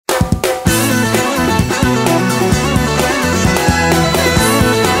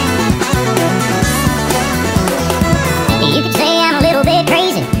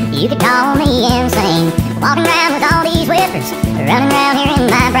running round here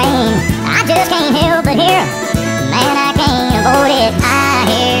in my brain. I just can't help but hear 'em. Man, I can't avoid it. I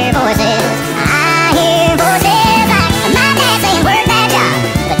hear voices. I hear voices like my dad saying work that job,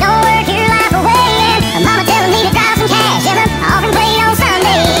 but don't work your life away. And mama telling me to drop some cash in the offering plate on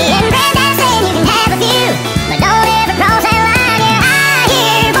Sunday. And granddad saying you can have a few, but don't ever cross that line. Yeah, I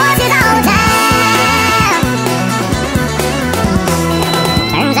hear voices all the time.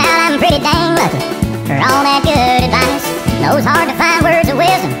 Turns out I'm pretty dang lucky for all that good advice. Those hard to find words of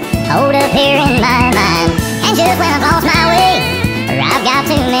wisdom hold up here in my mind. And just when I've lost my way, or I've got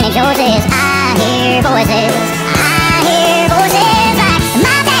too many choices, I hear voices.